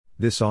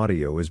This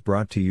audio is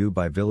brought to you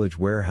by Village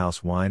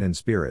Warehouse Wine and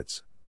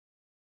Spirits.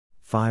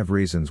 5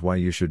 reasons why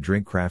you should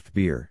drink craft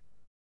beer.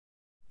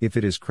 If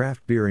it is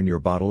craft beer in your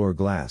bottle or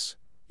glass,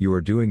 you are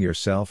doing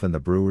yourself and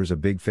the brewers a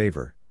big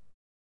favor.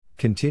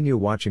 Continue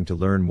watching to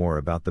learn more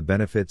about the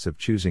benefits of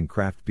choosing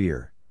craft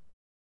beer.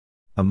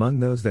 Among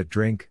those that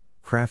drink,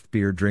 craft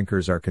beer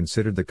drinkers are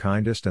considered the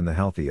kindest and the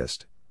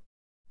healthiest.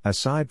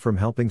 Aside from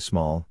helping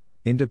small,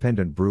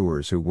 independent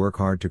brewers who work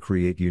hard to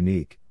create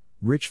unique,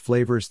 rich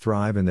flavors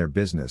thrive in their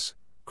business,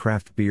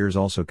 craft beers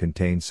also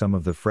contain some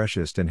of the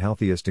freshest and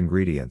healthiest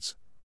ingredients.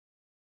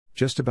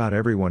 Just about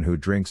everyone who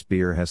drinks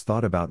beer has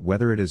thought about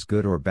whether it is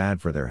good or bad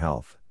for their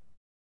health.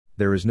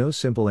 There is no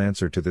simple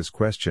answer to this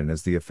question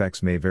as the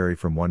effects may vary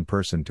from one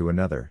person to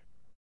another.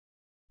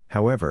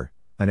 However,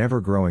 an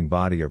ever-growing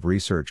body of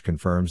research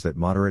confirms that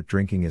moderate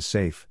drinking is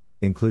safe,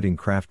 including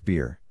craft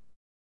beer.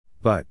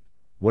 But,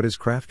 what is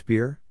craft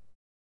beer?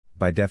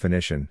 By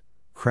definition,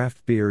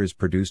 craft beer is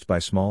produced by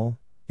small,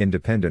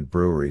 independent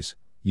breweries,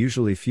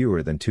 usually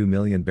fewer than 2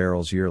 million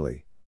barrels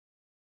yearly.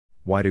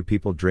 Why do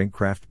people drink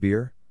craft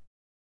beer?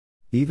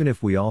 Even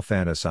if we all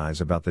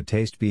fantasize about the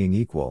taste being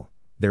equal,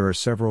 there are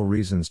several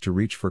reasons to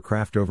reach for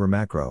craft over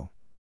macro.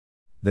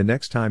 The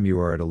next time you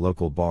are at a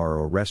local bar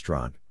or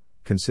restaurant,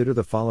 consider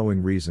the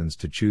following reasons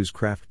to choose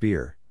craft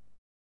beer.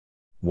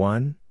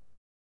 1.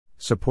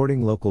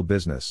 Supporting local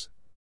business.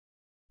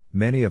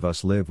 Many of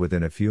us live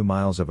within a few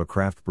miles of a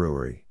craft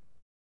brewery.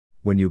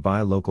 When you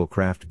buy local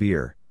craft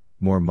beer,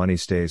 more money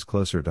stays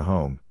closer to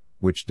home,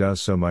 which does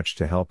so much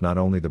to help not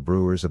only the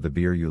brewers of the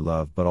beer you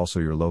love but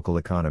also your local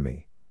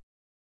economy.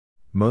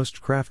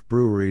 Most craft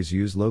breweries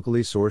use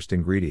locally sourced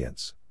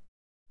ingredients.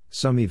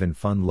 Some even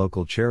fund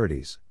local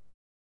charities.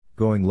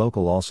 Going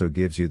local also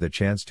gives you the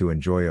chance to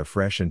enjoy a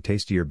fresh and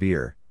tastier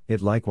beer.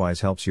 It likewise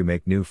helps you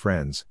make new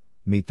friends,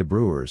 meet the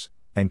brewers,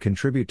 and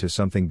contribute to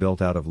something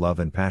built out of love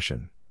and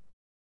passion.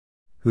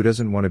 Who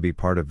doesn't want to be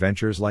part of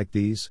ventures like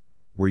these,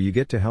 where you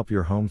get to help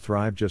your home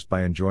thrive just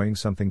by enjoying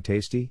something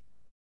tasty?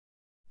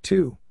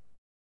 2.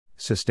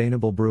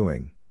 Sustainable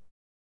brewing.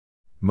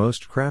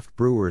 Most craft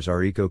brewers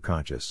are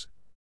eco-conscious.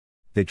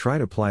 They try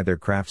to apply their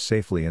craft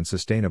safely and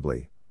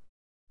sustainably.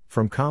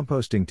 From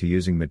composting to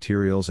using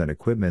materials and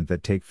equipment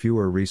that take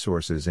fewer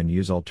resources and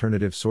use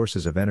alternative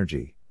sources of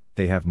energy,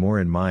 they have more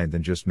in mind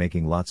than just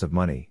making lots of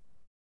money.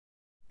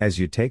 As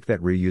you take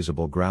that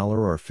reusable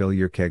growler or fill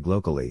your keg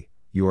locally,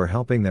 you are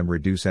helping them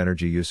reduce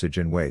energy usage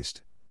and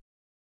waste.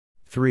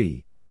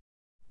 3.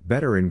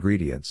 Better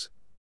ingredients.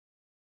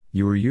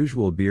 Your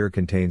usual beer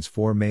contains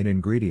 4 main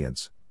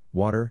ingredients: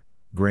 water,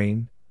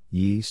 grain,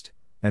 yeast,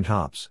 and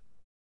hops.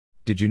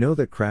 Did you know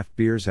that craft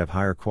beers have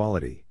higher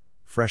quality,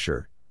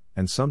 fresher,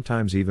 and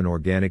sometimes even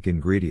organic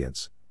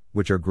ingredients,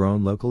 which are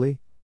grown locally?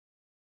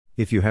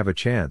 If you have a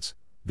chance,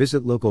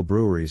 visit local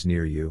breweries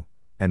near you,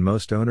 and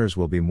most owners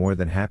will be more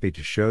than happy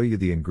to show you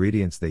the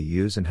ingredients they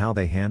use and how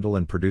they handle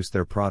and produce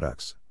their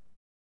products.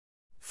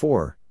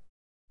 4.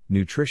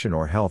 Nutrition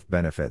or health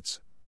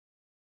benefits.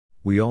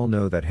 We all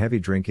know that heavy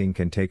drinking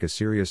can take a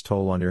serious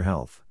toll on your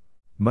health.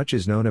 Much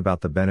is known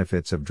about the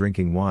benefits of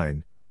drinking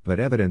wine,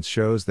 but evidence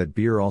shows that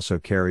beer also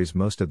carries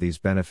most of these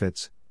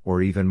benefits,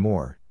 or even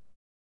more.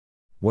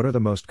 What are the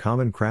most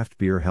common craft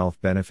beer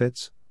health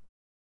benefits?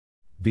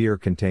 Beer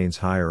contains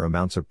higher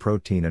amounts of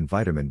protein and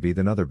vitamin B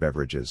than other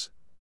beverages.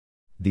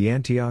 The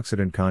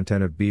antioxidant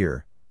content of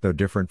beer, though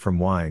different from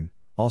wine,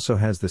 also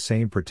has the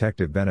same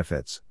protective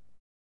benefits.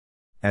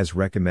 As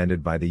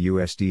recommended by the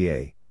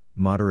USDA,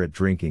 moderate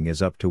drinking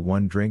is up to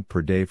 1 drink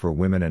per day for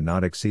women and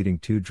not exceeding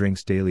 2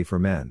 drinks daily for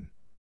men.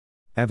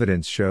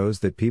 Evidence shows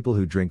that people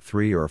who drink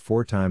 3 or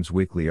 4 times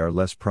weekly are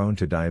less prone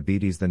to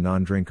diabetes than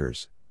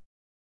non-drinkers.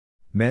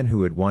 Men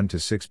who had 1 to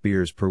 6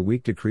 beers per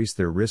week decrease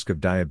their risk of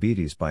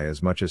diabetes by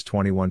as much as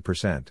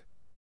 21%.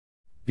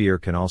 Beer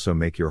can also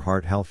make your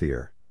heart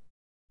healthier.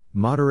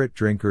 Moderate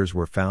drinkers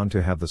were found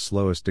to have the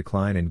slowest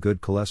decline in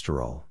good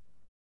cholesterol.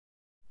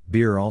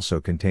 Beer also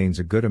contains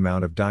a good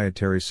amount of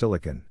dietary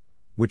silicon,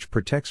 which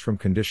protects from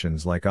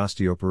conditions like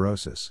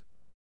osteoporosis.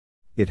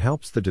 It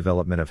helps the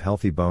development of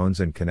healthy bones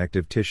and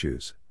connective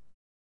tissues.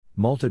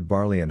 Malted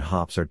barley and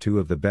hops are 2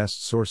 of the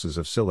best sources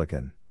of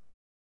silicon.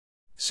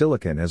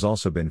 Silicon has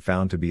also been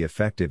found to be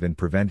effective in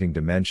preventing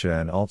dementia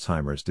and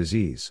Alzheimer's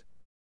disease.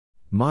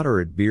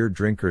 Moderate beer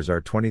drinkers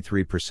are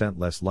 23%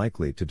 less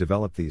likely to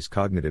develop these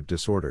cognitive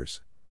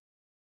disorders.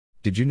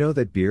 Did you know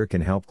that beer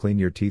can help clean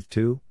your teeth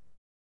too?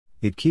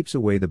 It keeps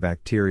away the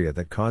bacteria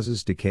that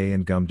causes decay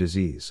and gum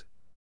disease.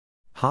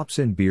 Hops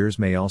in beers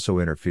may also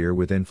interfere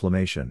with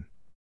inflammation.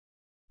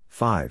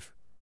 5.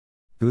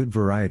 Good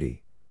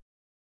variety.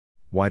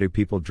 Why do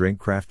people drink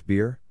craft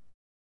beer?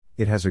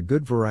 It has a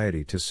good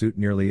variety to suit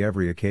nearly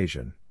every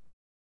occasion.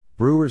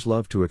 Brewers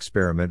love to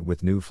experiment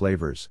with new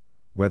flavors,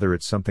 whether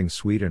it's something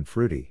sweet and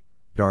fruity,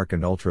 dark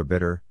and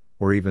ultra-bitter,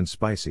 or even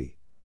spicy.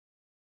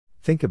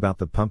 Think about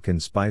the pumpkin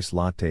spice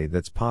latte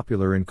that's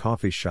popular in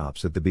coffee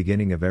shops at the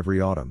beginning of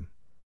every autumn.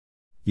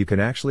 You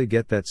can actually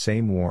get that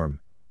same warm,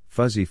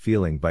 fuzzy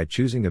feeling by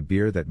choosing a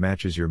beer that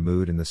matches your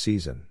mood in the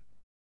season.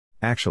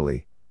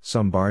 Actually,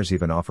 some bars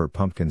even offer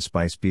pumpkin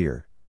spice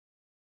beer.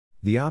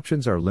 The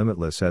options are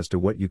limitless as to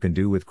what you can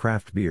do with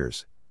craft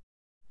beers.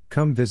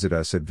 Come visit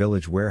us at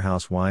Village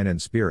Warehouse Wine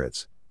and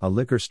Spirits, a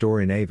liquor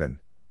store in Avon,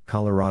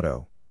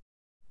 Colorado.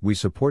 We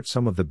support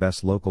some of the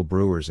best local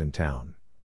brewers in town.